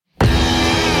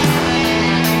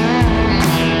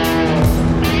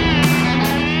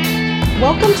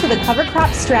Welcome to the Cover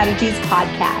Crop Strategies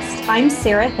podcast. I'm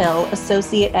Sarah Hill,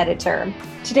 Associate Editor.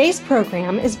 Today's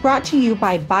program is brought to you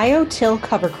by BioTill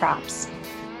Cover Crops.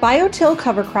 BioTill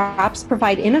Cover Crops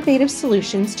provide innovative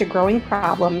solutions to growing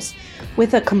problems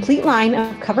with a complete line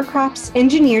of cover crops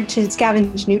engineered to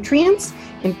scavenge nutrients,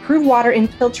 improve water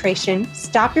infiltration,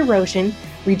 stop erosion,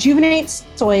 rejuvenate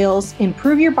soils,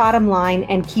 improve your bottom line,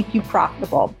 and keep you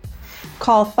profitable.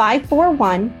 Call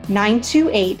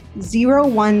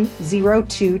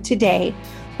 541-928-0102 today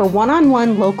for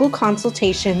one-on-one local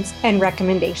consultations and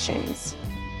recommendations.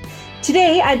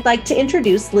 Today, I'd like to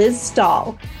introduce Liz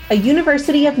Stahl, a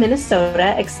University of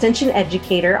Minnesota Extension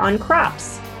educator on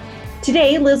crops.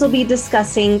 Today, Liz will be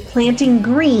discussing planting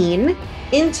green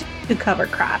into cover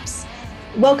crops.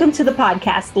 Welcome to the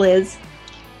podcast, Liz.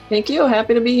 Thank you.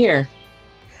 Happy to be here.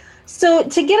 So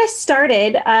to get us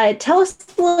started, tell us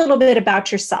a little bit about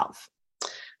yourself.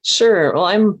 Sure. Well,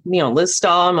 I'm Liz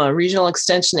Stahl. I'm a regional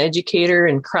extension educator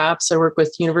in crops. I work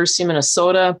with University of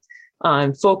Minnesota.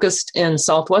 I'm focused in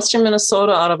southwestern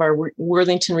Minnesota out of our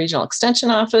Worthington Regional Extension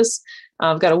Office.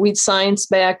 I've got a weed science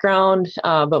background,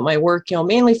 but my work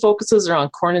mainly focuses around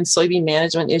corn and soybean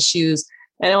management issues,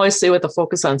 and I always say with a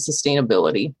focus on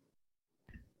sustainability.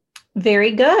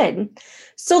 Very good.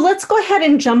 So let's go ahead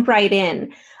and jump right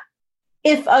in.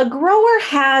 If a grower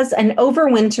has an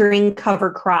overwintering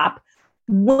cover crop,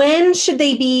 when should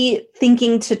they be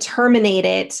thinking to terminate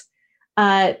it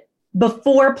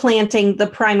before planting the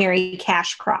primary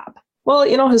cash crop? Well,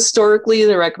 historically,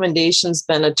 the recommendation's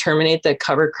been to terminate that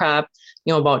cover crop,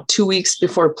 about 2 weeks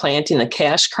before planting the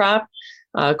cash crop.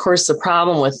 Of course, the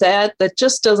problem with that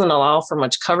just doesn't allow for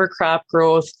much cover crop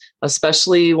growth,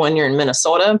 especially when you're in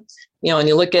Minnesota. And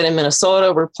you look at in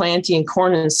Minnesota, we're planting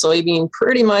corn and soybean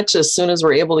pretty much as soon as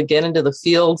we're able to get into the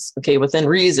fields, within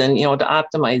reason, to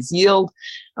optimize yield.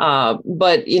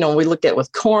 But we look at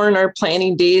with corn, our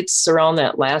planting dates around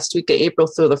that last week of April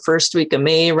through the first week of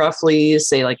May, roughly,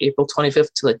 say like April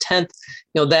 25th to the 10th.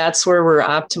 That's where we're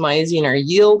optimizing our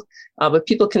yield. But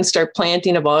people can start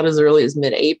planting about as early as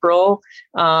mid-April.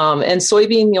 And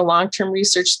soybean, long-term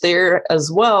research there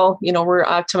as well, we're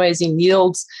optimizing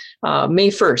yields May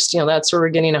 1st. That's where we're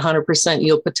getting 100%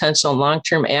 yield potential and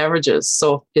long-term averages.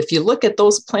 So if you look at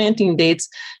those planting dates,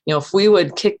 if we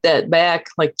would kick that back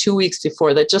like 2 weeks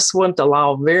before, that just wouldn't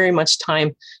allow very much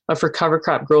time for cover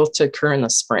crop growth to occur in the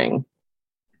spring.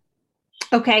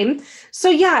 Okay.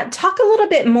 So talk a little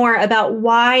bit more about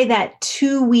why that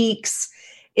 2 weeks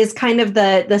is kind of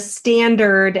the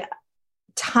standard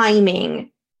timing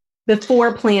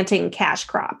before planting cash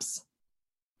crops.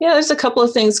 Yeah, there's a couple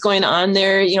of things going on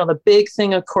there. The big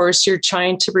thing, of course, you're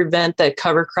trying to prevent that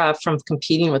cover crop from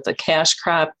competing with the cash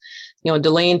crop.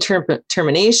 Delaying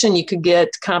termination, you could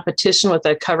get competition with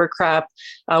that cover crop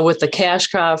with the cash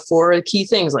crop for key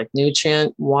things like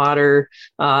nutrient, water,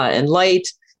 and light.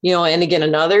 And again,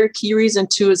 another key reason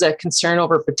too is that concern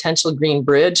over potential green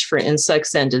bridge for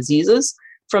insects and diseases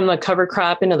from the cover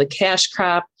crop into the cash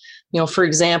crop. For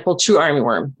example, true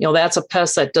armyworm, that's a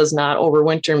pest that does not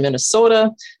overwinter in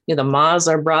Minnesota. The moths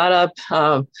are brought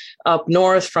up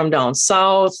north from down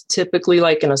south, typically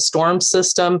like in a storm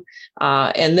system.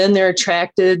 And then they're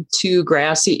attracted to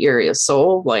grassy areas.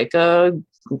 So like a,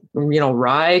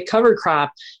 rye cover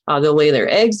crop, they'll lay their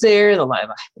eggs there,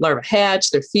 the larva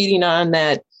hatch, they're feeding on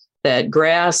that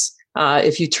grass.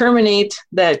 If you terminate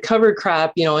that cover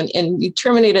crop, and you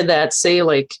terminated that, say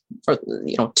 2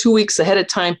 weeks ahead of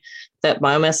time, that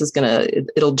biomass is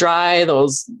it'll dry.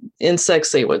 Those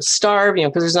insects, they would starve,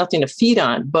 because there's nothing to feed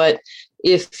on. But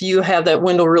if you have that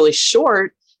window really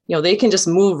short, they can just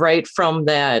move right from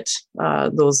that,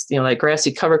 that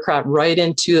grassy cover crop right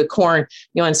into the corn,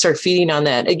 and start feeding on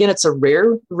that. Again, it's a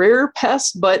rare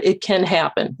pest, but it can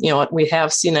happen. We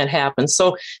have seen that happen.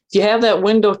 So if you have that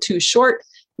window too short,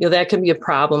 that can be a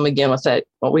problem again with that,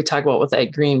 what we talk about with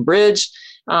that green bridge.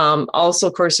 Also,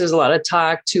 of course, there's a lot of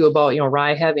talk too about,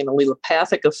 rye having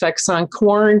allelopathic effects on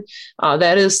corn.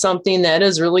 That is something that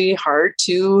is really hard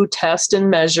to test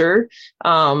and measure.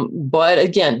 But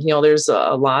again, there's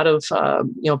a lot of,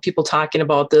 people talking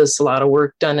about this, a lot of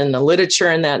work done in the literature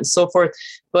and that and so forth.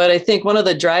 But I think one of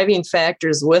the driving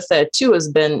factors with that too has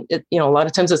been, a lot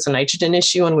of times it's a nitrogen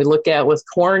issue when we look at with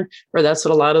corn, or that's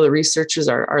what a lot of the researchers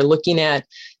are looking at.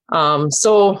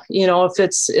 So,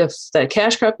 if that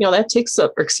cash crop, that takes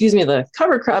up, the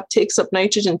cover crop takes up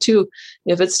nitrogen too.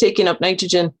 If it's taking up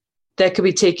nitrogen, that could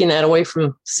be taking that away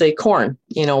from, say, corn,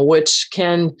 which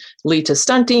can lead to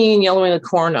stunting, yellowing of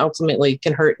corn, ultimately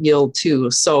can hurt yield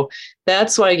too. So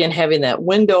that's why, again, having that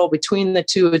window between the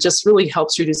two, it just really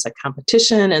helps reduce that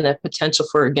competition and that potential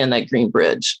for, again, that green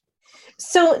bridge.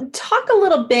 So talk a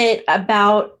little bit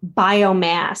about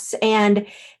biomass and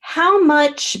how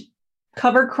much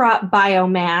cover crop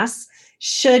biomass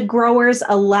should growers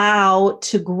allow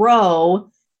to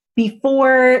grow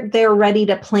before they're ready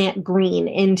to plant green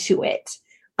into it?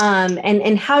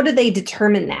 And how do they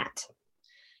determine that?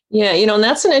 Yeah, and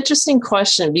that's an interesting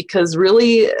question because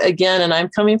really, again, and I'm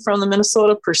coming from the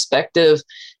Minnesota perspective,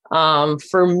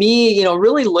 for me,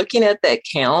 really looking at that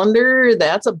calendar,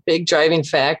 that's a big driving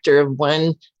factor of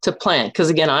when to plant. Because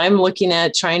again, I'm looking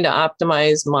at trying to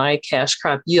optimize my cash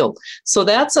crop yield. So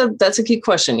that's a key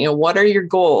question. What are your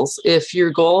goals? If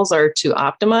your goals are to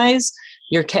optimize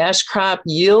your cash crop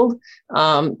yield,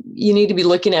 you need to be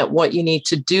looking at what you need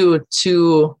to do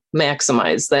to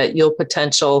maximize that yield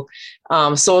potential.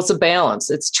 So it's a balance,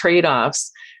 it's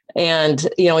trade-offs. And,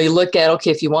 you look at,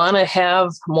 okay, if you want to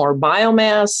have more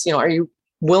biomass, are you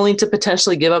willing to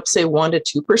potentially give up, say, 1%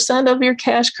 to 2% of your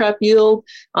cash crop yield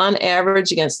on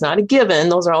average? Again, it's not a given.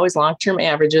 Those are always long-term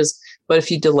averages. But if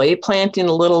you delay planting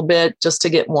a little bit just to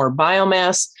get more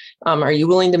biomass, are you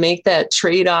willing to make that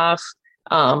trade-off?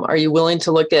 Are you willing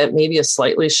to look at maybe a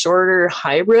slightly shorter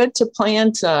hybrid to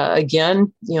plant?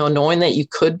 Again, knowing that you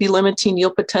could be limiting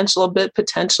yield potential a bit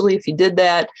potentially if you did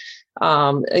that.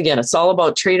 Again, it's all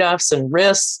about trade-offs and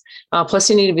risks. Plus,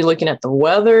 you need to be looking at the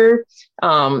weather.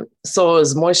 So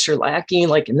is moisture lacking,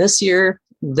 like in this year,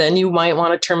 then you might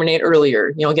want to terminate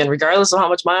earlier. Again, regardless of how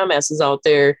much biomass is out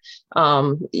there,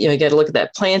 you got to look at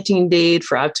that planting date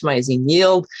for optimizing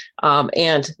yield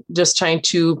and just trying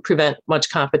to prevent much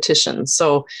competition.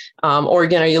 So, or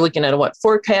again, are you looking at what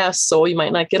forecast? So you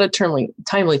might not get a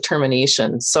timely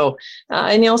termination. So,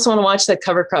 and you also want to watch that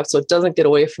cover crop so it doesn't get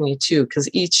away from you too, because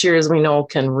each year, as we know,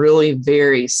 can really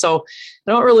vary. So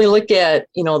I don't really look at,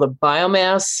 the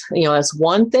biomass, that's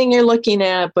one thing you're looking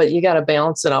at, but you got to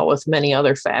balance it out with many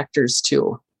other factors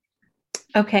too.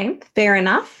 Okay, fair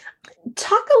enough.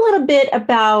 Talk a little bit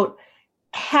about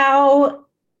how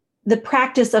the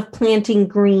practice of planting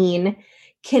green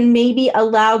can maybe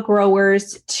allow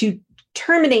growers to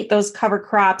terminate those cover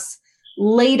crops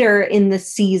later in the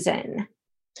season.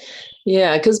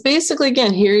 Yeah, because basically,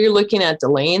 again, here you're looking at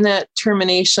delaying that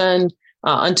termination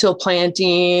until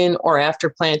planting or after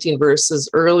planting versus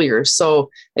earlier. So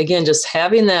again, just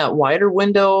having that wider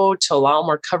window to allow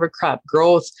more cover crop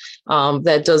growth,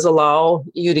 that does allow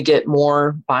you to get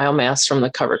more biomass from the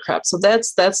cover crop. So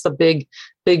that's the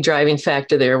big driving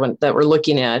factor there that we're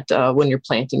looking at when you're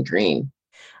planting green.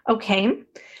 Okay.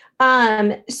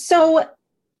 So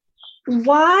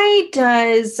why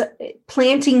does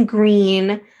planting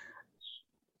green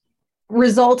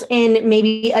result in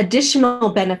maybe additional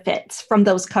benefits from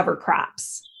those cover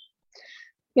crops?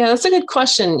 Yeah, that's a good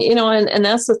question. And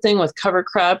that's the thing with cover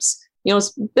crops.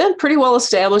 It's been pretty well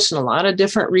established in a lot of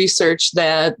different research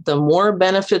that the more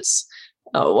benefits,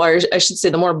 or I should say,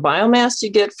 the more biomass you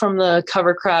get from the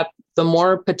cover crop, the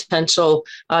more potential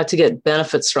to get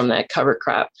benefits from that cover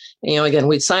crop. Again,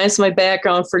 weed science, my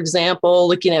background, for example,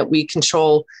 looking at weed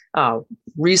control,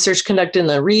 research conducted in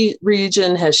the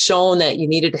region has shown that you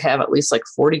needed to have at least like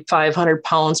 4,500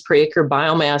 pounds per acre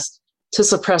biomass to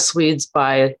suppress weeds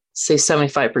by, say,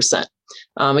 75%.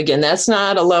 Again, that's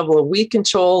not a level of weed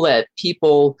control that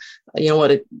people,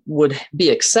 what it would be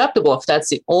acceptable if that's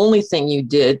the only thing you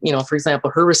did. For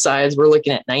example, herbicides, we're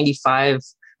looking at 95+%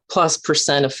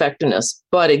 effectiveness.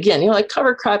 But again, like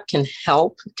cover crop can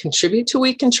help contribute to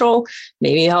weed control,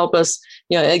 maybe help us,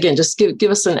 again, just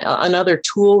give us another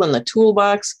tool in the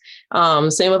toolbox.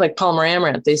 Same with like Palmer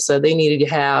Amaranth. They said they needed to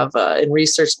have in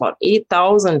research about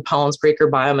 8,000 pounds per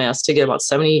acre biomass to get about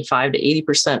 75 to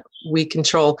 80% weed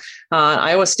control.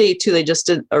 Iowa State too, they just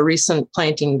did a recent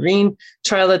planting green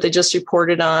trial that they just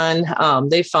reported on.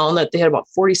 They found that they had about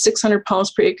 4,600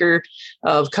 pounds per acre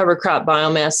of cover crop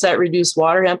biomass that reduced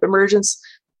water hemp emergence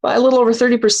by a little over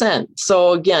 30%.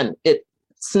 So again,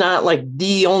 it's not like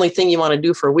the only thing you want to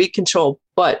do for weed control,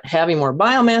 but having more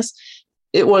biomass,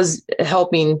 it was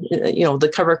helping,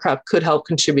 the cover crop could help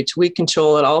contribute to weed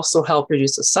control. It also helped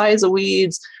reduce the size of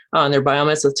weeds on their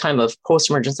biomass at the time of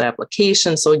post-emergence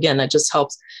application. So again, that just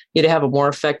helps you to have a more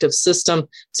effective system.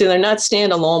 So they're not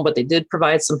standalone, but they did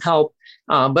provide some help.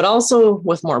 But also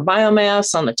with more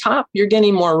biomass on the top, you're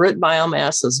getting more root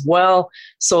biomass as well.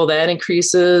 So that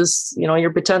increases,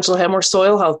 your potential to have more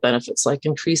soil health benefits, like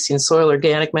increasing soil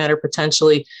organic matter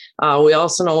potentially. We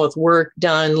also know with work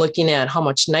done looking at how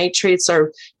much nitrates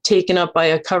are taken up by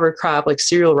a cover crop, like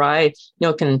cereal rye,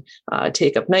 can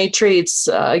take up nitrates.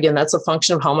 Again, that's a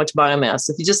function of how much biomass.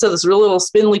 If you just have this real little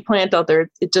spindly plant out there,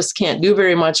 it just can't do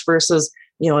very much versus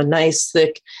a nice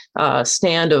thick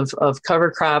stand of cover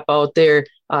crop out there.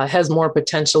 has more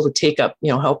potential to take up,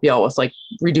 help you out with like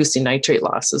reducing nitrate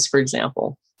losses, for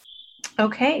example.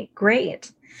 Okay,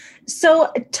 great.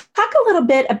 So talk a little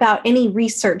bit about any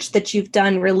research that you've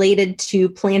done related to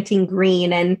planting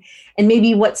green and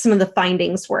maybe what some of the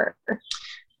findings were.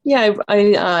 Yeah,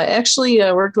 I actually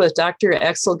worked with Dr.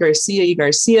 Axel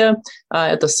Garcia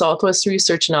at the Southwest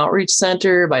Research and Outreach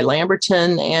Center by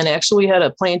Lamberton. And actually we had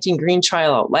a planting green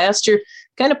trial out last year,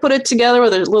 kind of put it together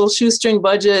with a little shoestring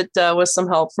budget with some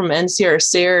help from NCR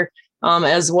SARE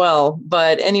as well.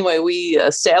 But anyway, we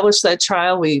established that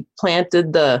trial. We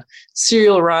planted the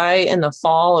cereal rye in the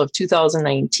fall of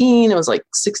 2019. It was like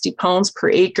 60 pounds per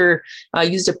acre.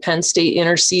 Used a Penn State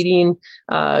interseeding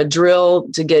drill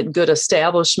to get good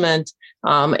establishment.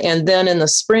 And then in the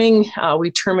spring, we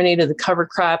terminated the cover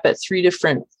crop at 3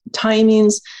 different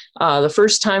timings. The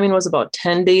first timing was about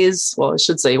 10 days. Well, I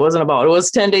should say it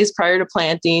was 10 days prior to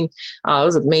planting. It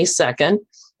was May 2nd.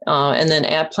 And then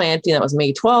at planting, that was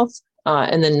May 12th.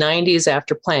 And then 9 days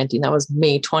after planting, that was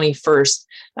May 21st.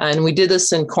 And we did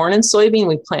this in corn and soybean.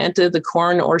 We planted the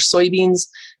corn or soybeans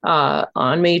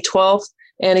on May 12th.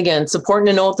 And again, it's important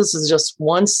to note this is just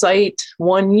one site,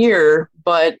 1 year,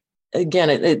 but again,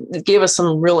 it gave us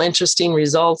some real interesting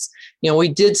results. We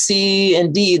did see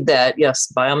indeed that,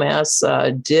 yes, biomass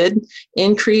did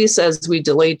increase as we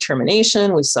delayed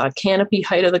termination. We saw canopy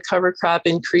height of the cover crop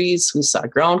increase. We saw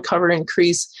ground cover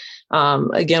increase.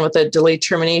 Again, with that delayed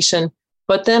termination.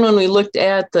 But then when we looked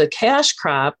at the cash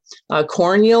crop,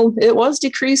 corn yield, it was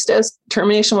decreased as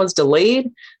termination was delayed.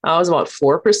 It was about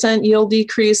 4% yield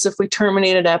decrease if we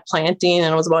terminated at planting,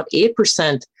 and it was about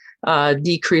 8%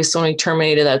 decrease when we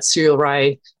terminated that cereal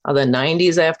rye the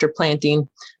 90s after planting.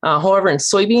 However, in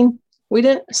soybean, we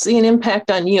didn't see an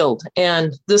impact on yield.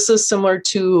 And this is similar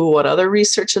to what other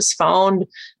research has found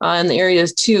in the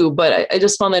areas too, but I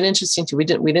just found that interesting too. We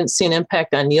didn't see an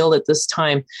impact on yield at this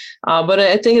time. But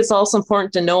I think it's also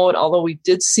important to note, although we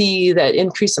did see that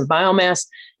increase in biomass,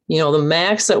 the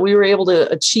max that we were able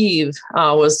to achieve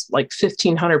was like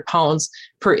 1,500 pounds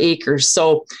per acre.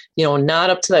 So, not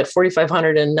up to that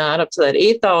 4,500 and not up to that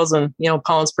 8,000,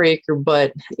 pounds per acre,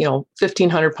 but,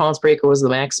 1,500 pounds per acre was the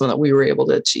maximum that we were able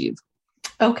to achieve.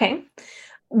 Okay.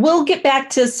 We'll get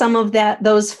back to some of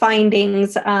those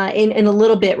findings in a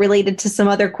little bit related to some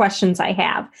other questions I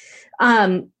have.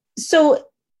 So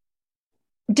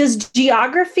does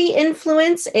geography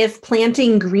influence if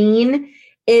planting green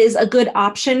is a good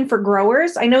option for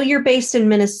growers? I know you're based in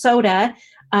Minnesota.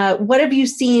 What have you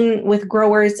seen with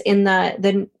growers in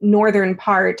the northern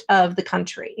part of the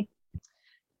country?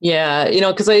 Yeah,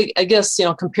 because I guess,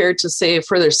 compared to, say,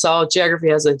 further south, geography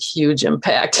has a huge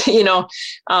impact.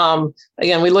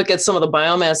 Again, we look at some of the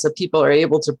biomass that people are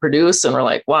able to produce and we're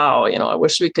like, wow, I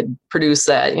wish we could produce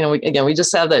that. We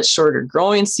just have that shorter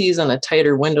growing season, a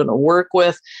tighter window to work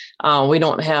with. We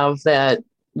don't have that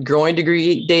growing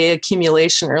degree day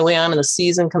accumulation early on in the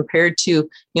season compared to,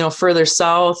 further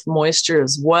south, moisture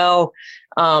as well.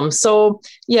 So,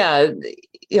 yeah,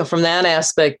 from that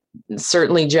aspect,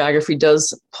 certainly geography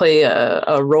does play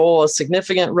a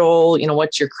significant role,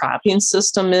 what your cropping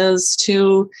system is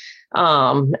too.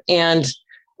 And,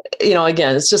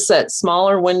 again, it's just that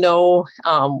smaller window,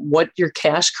 what your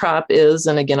cash crop is.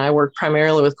 And again, I work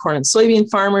primarily with corn and soybean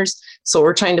farmers. So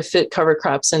we're trying to fit cover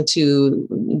crops into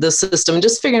the system and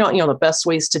just figuring out, the best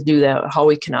ways to do that, how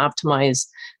we can optimize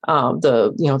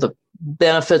the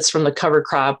benefits from the cover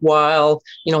crop while,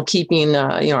 keeping,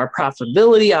 our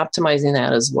profitability, optimizing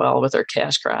that as well with our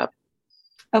cash crop.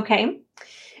 Okay.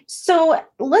 So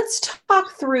let's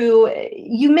talk through,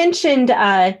 you mentioned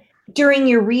during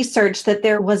your research that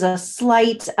there was a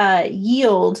slight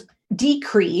yield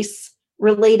decrease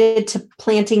related to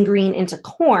planting green into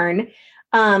corn.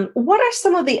 What are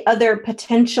some of the other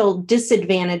potential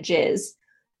disadvantages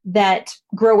that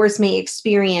growers may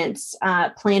experience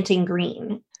planting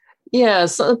green? Yeah,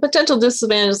 so the potential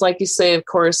disadvantages, like you say, of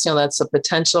course, that's a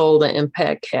potential to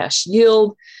impact cash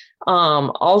yield.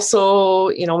 Also,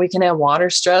 we can have water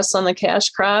stress on the cash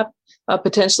crop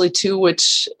potentially too,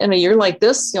 which in a year like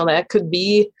this, that could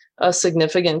be a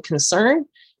significant concern.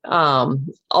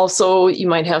 Also, you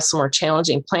might have some more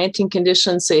challenging planting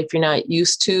conditions. Say if you're not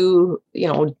used to,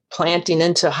 planting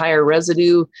into higher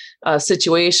residue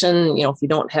situation, if you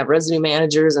don't have residue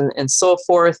managers and so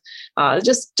forth,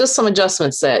 just some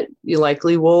adjustments that you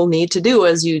likely will need to do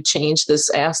as you change this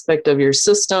aspect of your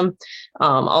system.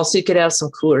 Also, you could have some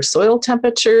cooler soil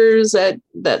temperatures that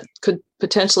could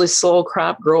potentially slow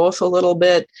crop growth a little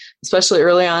bit, especially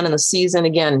early on in the season,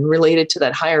 again, related to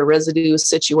that higher residue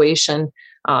situation.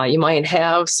 You might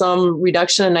have some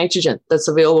reduction in nitrogen that's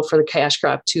available for the cash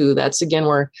crop too. That's again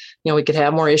where, we could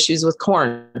have more issues with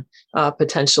corn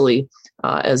potentially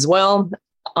as well.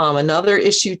 Another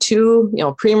issue too,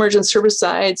 pre-emergence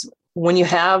herbicides, when you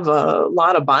have a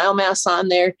lot of biomass on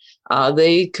there,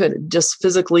 they could just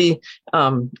physically,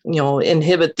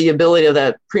 inhibit the ability of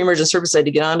that pre-emergence herbicide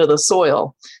to get onto the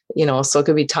soil, so it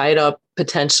could be tied up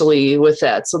potentially with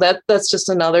that. So that's just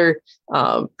another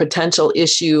potential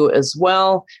issue as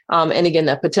well. And again,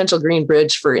 that potential green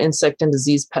bridge for insect and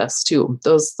disease pests too.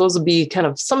 Those would be kind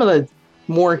of some of the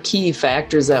more key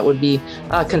factors that would be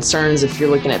concerns if you're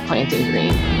looking at planting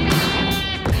green.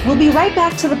 We'll be right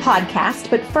back to the podcast,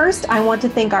 but first I want to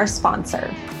thank our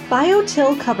sponsor.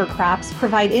 BioTil cover crops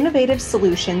provide innovative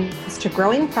solutions to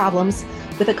growing problems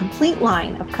with a complete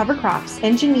line of cover crops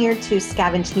engineered to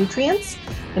scavenge nutrients,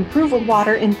 improve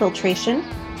water infiltration,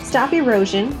 stop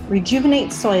erosion,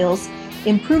 rejuvenate soils,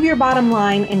 improve your bottom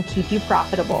line, and keep you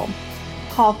profitable.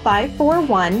 Call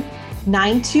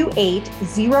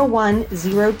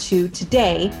 541-928-0102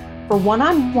 today for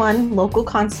one-on-one local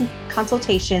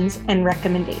consultations and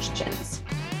recommendations.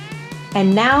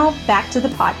 And now back to the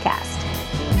podcast.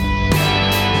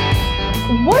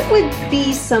 What would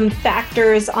be some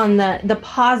factors on the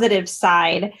positive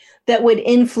side that would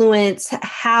influence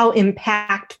how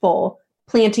impactful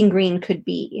planting green could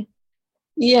be?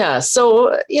 Yeah.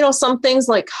 So, some things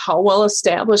like how well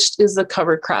established is the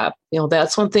cover crop?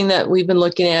 That's one thing that we've been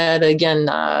looking at. Again,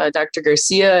 Dr.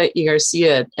 Garcia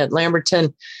at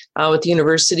Lamberton with the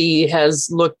university has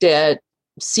looked at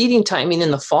seeding timing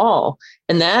in the fall,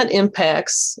 and that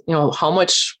impacts, how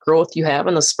much growth you have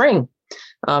in the spring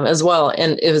as well.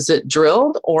 And is it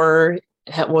drilled or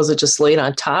was it just laid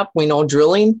on top? We know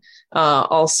drilling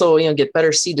also, get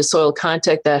better seed to soil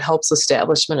contact. That helps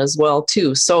establishment as well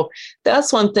too. So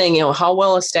that's one thing, how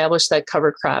well established that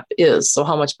cover crop is. So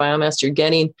how much biomass you're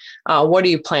getting. What are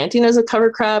you planting as a cover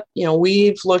crop?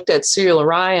 We've looked at cereal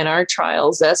rye in our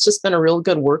trials. That's just been a real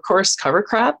good workhorse cover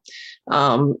crop.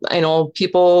 I know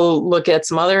people look at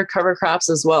some other cover crops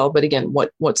as well, but again,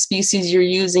 what species you're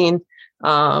using,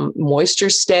 moisture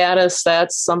status,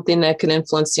 that's something that can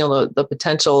influence, the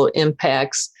potential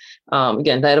impacts.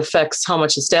 Again, that affects how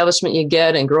much establishment you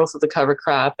get and growth of the cover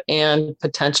crop, and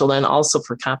potential then also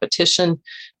for competition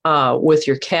with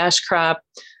your cash crop.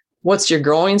 What's your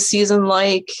growing season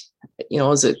like?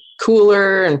 Is it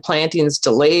cooler and planting is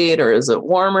delayed, or is it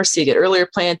warmer so you get earlier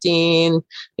planting,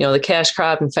 the cash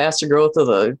crop and faster growth of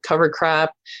the cover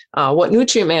crop? What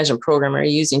nutrient management program are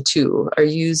you using too? Are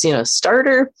you using a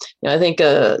starter? I think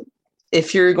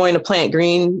if you're going to plant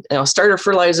green, starter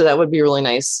fertilizer, that would be a really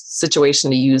nice situation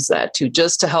to use that too,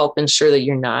 just to help ensure that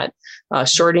you're not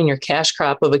shorting your cash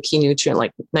crop of a key nutrient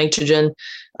like nitrogen.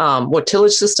 What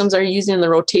tillage systems are you using in the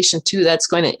rotation too? That's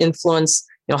going to influence,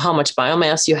 how much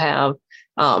biomass you have.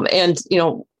 And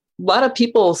a lot of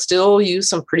people still use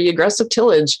some pretty aggressive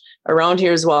tillage around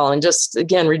here as well. And just,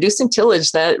 again, reducing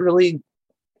tillage, that really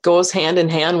goes hand in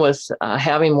hand with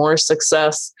having more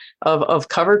success of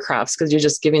cover crops, because you're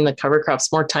just giving the cover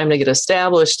crops more time to get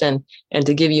established and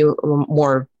to give you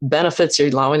more benefits. You're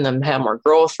allowing them to have more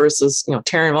growth versus,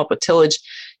 tearing them up with tillage.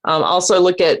 Also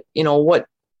look at,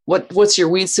 what's your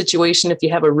weed situation. If you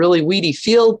have a really weedy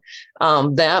field,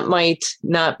 that might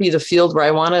not be the field where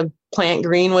I want to plant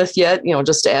green with yet,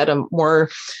 just to add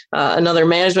another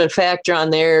management factor on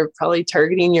there. Probably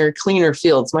targeting your cleaner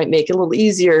fields might make it a little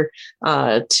easier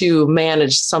to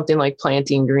manage something like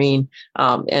planting green.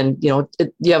 And you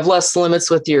have less limits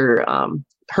with your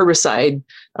herbicide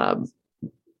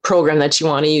program that you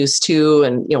want to use too.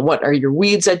 And, what are your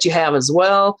weeds that you have as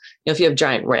well? If you have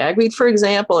giant ragweed, for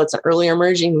example, it's an early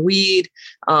emerging weed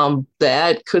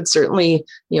that could certainly,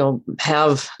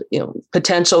 have,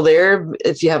 potential there.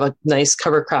 If you have a nice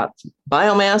cover crop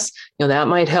biomass, that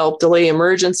might help delay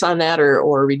emergence on that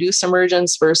or reduce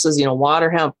emergence versus, water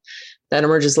hemp that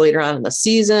emerges later on in the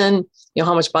season.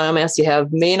 How much biomass you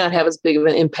have may not have as big of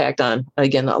an impact on,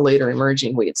 again, a later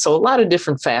emerging weed. So a lot of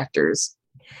different factors.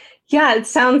 Yeah, it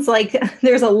sounds like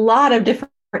there's a lot of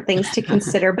different things to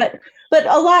consider, but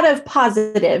a lot of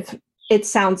positive, it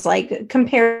sounds like,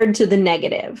 compared to the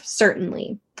negative,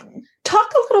 certainly.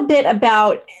 Talk a little bit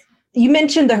about, you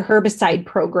mentioned the herbicide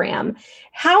program.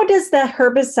 How does the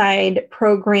herbicide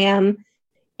program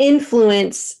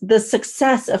influence the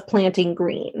success of planting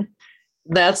green?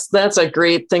 That's a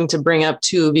great thing to bring up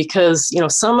too, because,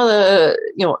 some of the,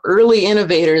 early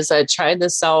innovators that tried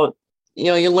this out,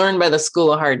 you learn by the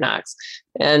school of hard knocks.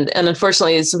 And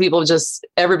unfortunately, some people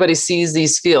everybody sees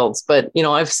these fields, but,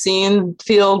 I've seen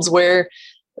fields where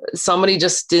somebody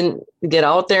just didn't get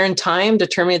out there in time to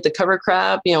terminate the cover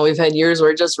crop. We've had years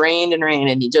where it just rained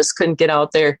and you just couldn't get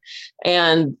out there,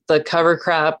 and the cover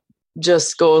crop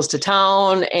just goes to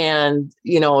town, and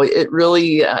it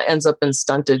really ends up in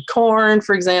stunted corn,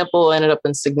 for example, ended up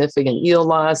in significant yield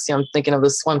loss. I'm thinking of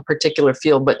this one particular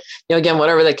field, but again,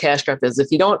 whatever the cash crop is, if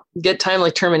you don't get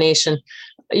timely termination,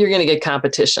 you're going to get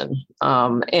competition.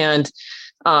 And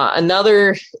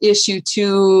another issue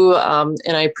too,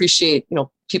 and I appreciate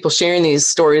people sharing these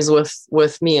stories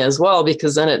with me as well,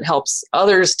 because then it helps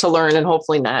others to learn and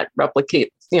hopefully not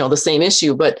replicate the same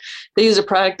issue. But they use a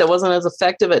product that wasn't as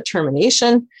effective at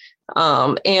termination,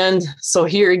 and so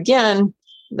here again,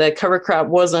 the cover crop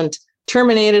wasn't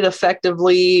terminated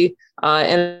effectively,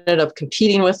 ended up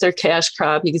competing with their cash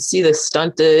crop. You could see the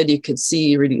stunted, you could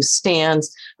see reduced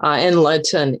stands, and led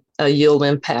to a yield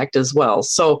impact as well.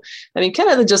 So, kind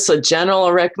of just a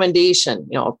general recommendation,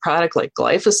 a product like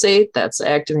glyphosate, that's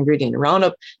active ingredient in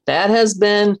Roundup, that has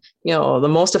been, the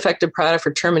most effective product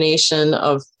for termination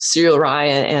of cereal rye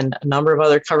and a number of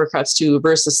other cover crops too,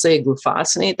 versus say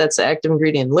glufosinate, that's active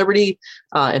ingredient in Liberty,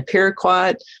 and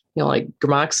paraquat, like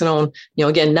gramoxanone,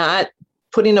 again, not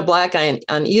putting a black eye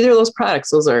on either of those products.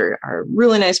 Those are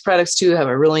really nice products too, have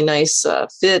a really nice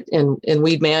fit in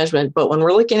weed management. But when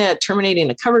we're looking at terminating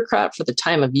a cover crop for the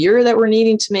time of year that we're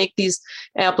needing to make these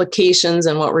applications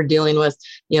and what we're dealing with,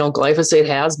 glyphosate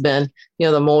has been,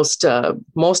 the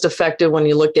most effective when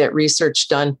you look at research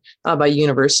done by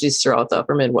universities throughout the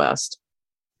upper Midwest.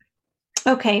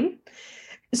 Okay.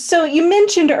 So you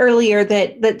mentioned earlier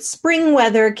that spring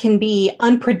weather can be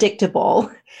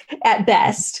unpredictable at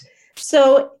best.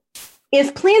 So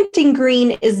if planting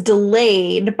green is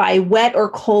delayed by wet or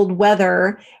cold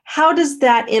weather, how does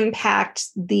that impact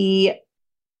the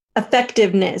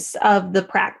effectiveness of the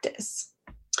practice?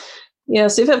 Yeah,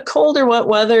 so if you have cold or wet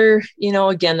weather,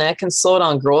 again, that can slow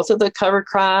down growth of the cover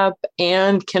crop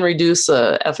and can reduce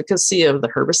the efficacy of the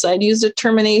herbicide used at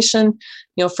termination.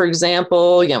 For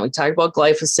example, again, we talked about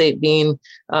glyphosate being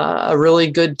a really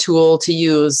good tool to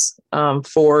use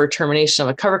for termination of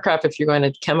a cover crop if you're going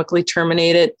to chemically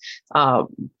terminate it.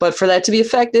 But for that to be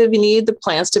effective, you need the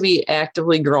plants to be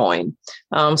actively growing.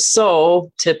 So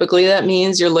typically that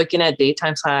means you're looking at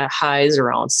daytime highs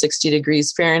around 60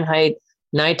 degrees Fahrenheit,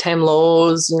 nighttime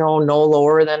lows, no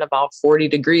lower than about 40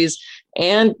 degrees.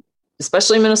 And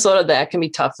especially in Minnesota, that can be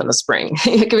tough in the spring.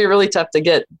 It can be really tough to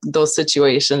get those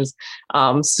situations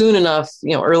soon enough,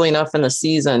 early enough in the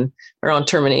season around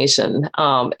termination.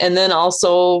 And then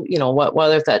also, wet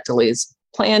weather, if that delays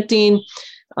planting,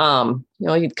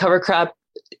 cover crop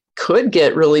could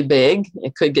get really big.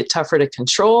 It could get tougher to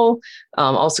control.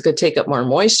 Also could take up more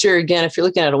moisture. Again, if you're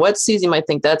looking at a wet season, you might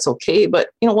think that's okay, but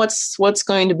what's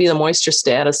going to be the moisture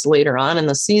status later on in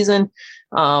the season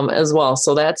as well.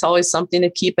 So that's always something to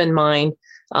keep in mind.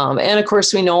 And of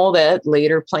course, we know that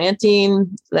later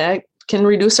planting, that can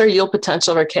reduce our yield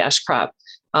potential of our cash crop.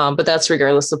 But that's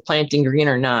regardless of planting green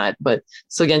or not. But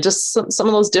so again, just some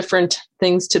of those different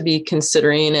things to be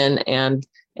considering and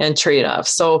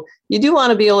trade-offs. So you do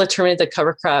want to be able to terminate the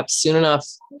cover crop soon enough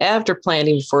after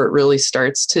planting before it really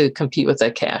starts to compete with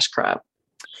that cash crop.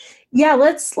 Yeah,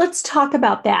 let's talk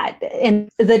about that and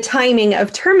the timing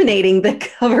of terminating the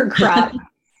cover crop.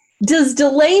 Does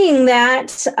delaying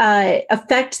that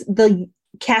affect the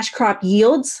cash crop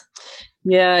yields?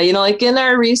 Yeah, like in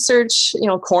our research,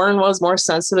 corn was more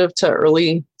sensitive to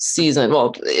early season.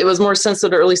 Well, it was more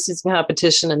sensitive to early season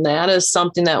competition, and that is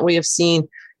something that we have seen,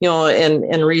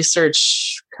 in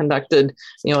research conducted,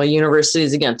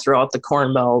 universities, again, throughout the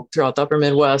Corn Belt, throughout the upper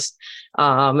Midwest.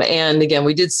 And again,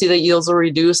 we did see that yields were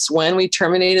reduced when we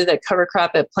terminated that cover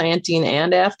crop at planting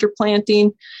and after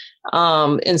planting.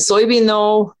 In soybean,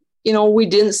 though, we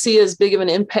didn't see as big of an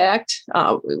impact.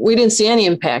 We didn't see any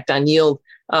impact on yield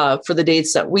for the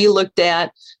dates that we looked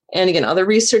at. And again, other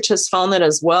research has found that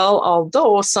as well,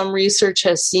 although some research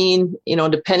has seen,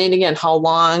 depending again how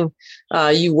long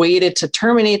you waited to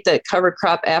terminate that cover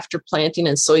crop after planting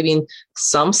in soybean,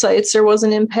 some sites there was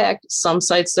an impact, some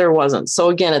sites there wasn't. So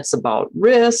again, it's about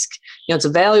risk, it's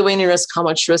evaluating risk, how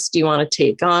much risk do you want to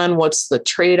take on, what's the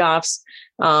trade-offs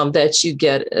that you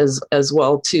get as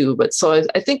well too. But so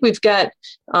I think we've got,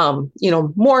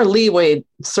 more leeway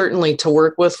certainly to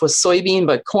work with soybean,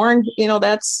 but corn,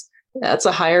 that's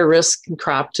a higher risk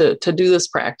crop to do this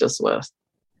practice with.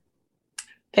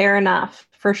 Fair enough,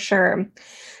 for sure.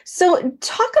 So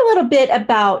talk a little bit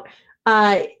about,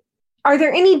 are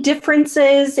there any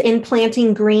differences in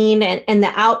planting green and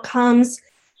the outcomes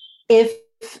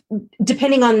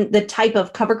depending on the type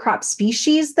of cover crop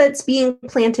species that's being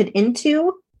planted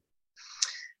into?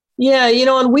 Yeah,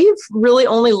 and we've really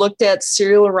only looked at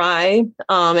cereal rye.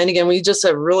 And again, we just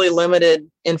have really limited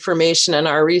information in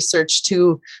our research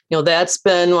too. That's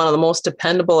been one of the most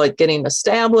dependable at getting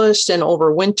established and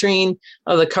overwintering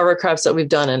of the cover crops that we've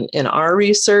done in our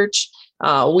research.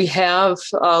 We have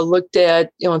looked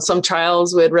at, in some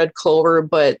trials we had red clover,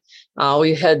 but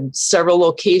we had several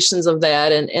locations of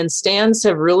that, and stands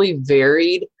have really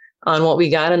varied on what we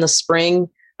got in the spring.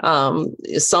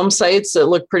 Some sites that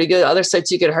look pretty good, other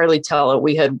sites you could hardly tell it.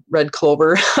 We had red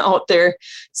clover out there.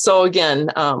 So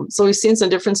again, so we've seen some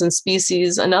difference in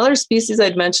species. Another species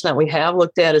I'd mentioned that we have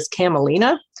looked at is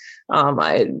camelina.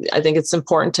 I think it's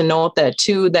important to note that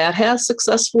too, that has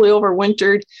successfully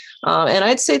overwintered. And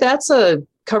I'd say that's a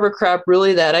cover crop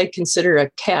really that I consider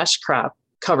a cash crop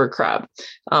cover crop.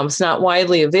 It's not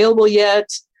widely available yet.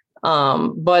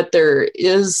 But there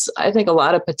is, I think, a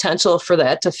lot of potential for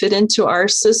that to fit into our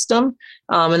system.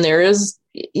 And there is,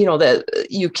 that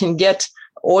you can get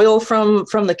oil from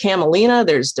the camelina.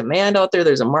 There's demand out there.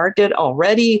 There's a market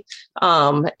already.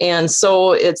 And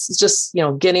so it's just,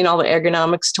 getting all the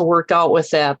agronomics to work out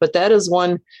with that. But that is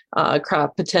one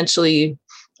crop potentially,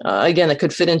 again, that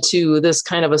could fit into this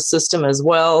kind of a system as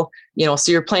well.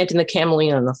 So you're planting the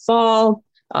camelina in the fall,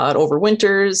 it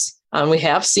overwinters. We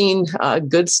have seen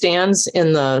good stands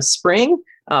in the spring.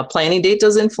 Planting date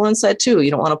does influence that too.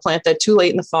 You don't want to plant that too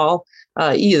late in the fall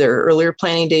either. Earlier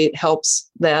planting date helps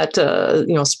that,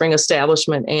 spring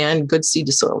establishment and good seed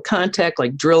to soil contact,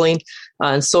 like drilling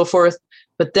and so forth.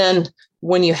 But then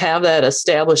when you have that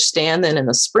established stand then in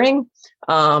the spring,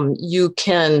 you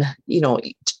can,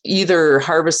 either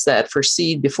harvest that for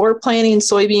seed before planting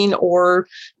soybean, or,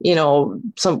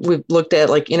 we've looked at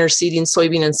like interseeding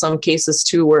soybean in some cases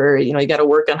too, where, you got to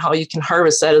work on how you can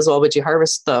harvest that as well, but you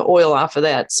harvest the oil off of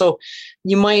that. So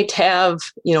you might have,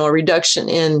 a reduction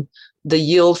in the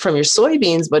yield from your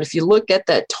soybeans, but if you look at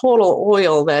that total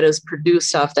oil that is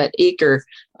produced off that acre,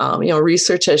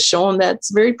 research has shown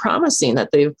that's very promising that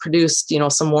they've produced,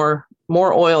 some more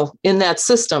oil in that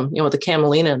system, with the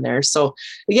camelina in there. So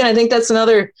again, I think that's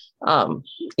another,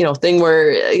 thing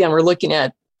where, again, we're looking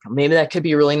at maybe that could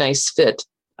be a really nice fit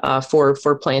for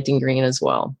planting green as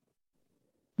well.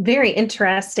 Very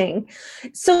interesting.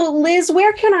 So Liz,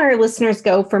 where can our listeners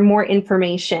go for more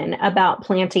information about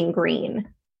planting green?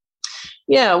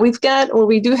 Yeah, we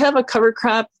do have a cover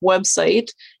crop website,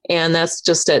 and that's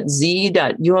just at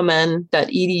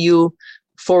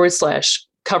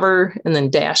z.umn.edu/cover and then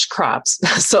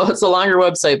 -crops. So it's a longer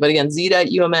website, but again,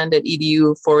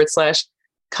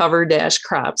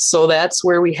 z.umn.edu/cover-crops. So that's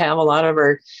where we have a lot of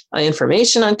our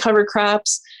information on cover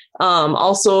crops.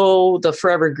 Also the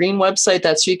Forever Green website,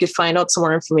 that's where you could find out some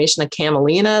more information on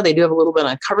camelina. They do have a little bit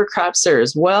on cover crops there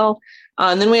as well.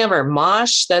 And then we have our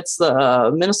MOSH, that's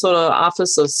the Minnesota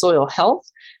Office of Soil Health.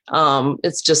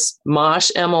 It's just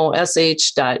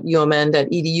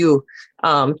mosh.umn.edu.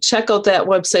 Check out that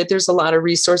website. There's a lot of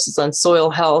resources on soil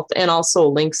health and also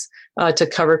links to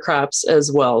cover crops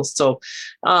as well. So,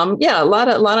 a lot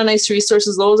of nice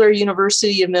resources. Those are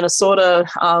University of Minnesota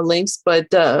links, but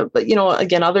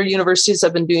again, other universities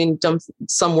have been doing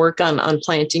some work on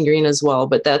planting green as well.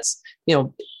 But that's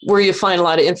where you find a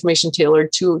lot of information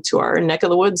tailored to our neck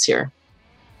of the woods here.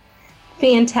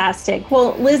 Fantastic.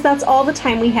 Well, Liz, that's all the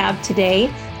time we have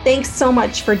today. Thanks so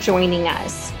much for joining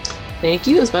us. Thank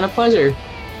you. It's been a pleasure.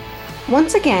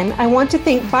 Once again, I want to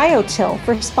thank BioTill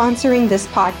for sponsoring this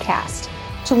podcast.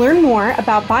 To learn more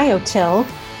about BioTill,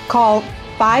 call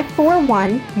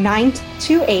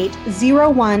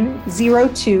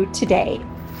 541-928-0102 today.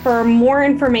 For more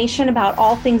information about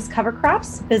all things cover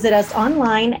crops, visit us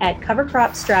online at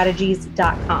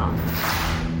covercropstrategies.com.